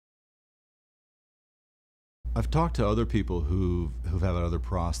I've talked to other people who've had other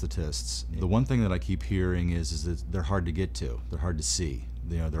prosthetists. The one thing that I keep hearing is that they're hard to get to. They're hard to see.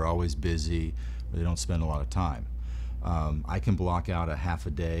 They're always busy. They don't spend a lot of time. I can block out a half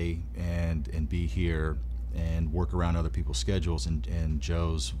a day and be here and work around other people's schedules, and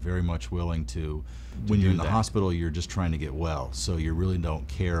Joe's very much willing to when you're in the hospital, you're just trying to get well, so you really don't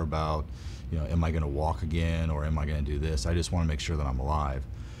care about, am I going to walk again or am I going to do this? I just want to make sure that I'm alive.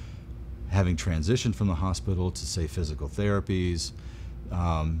 Having transitioned from the hospital to, say, physical therapies,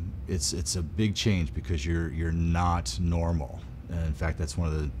 it's a big change because you're not normal. And in fact, that's one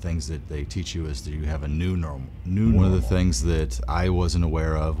of the things that they teach you, is that you have a new normal. One of the things that I wasn't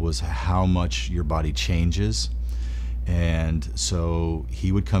aware of was how much your body changes. And so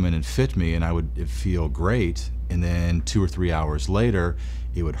he would come in and fit me, and I would feel great. And then 2 or 3 hours later,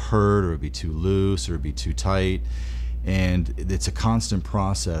 it would hurt, or it would be too loose, or it would be too tight. And it's a constant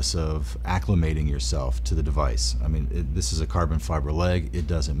process of acclimating yourself to the device. I mean, this is a carbon fiber leg. It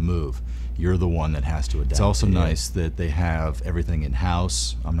doesn't move. You're the one that has to adapt. It's also nice that they have everything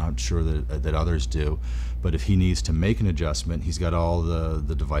in-house. I'm not sure that others do, but if he needs to make an adjustment, he's got all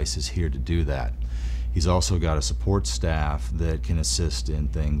the devices here to do that. He's also got a support staff that can assist in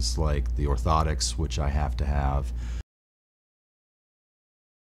things like the orthotics, which I have to have,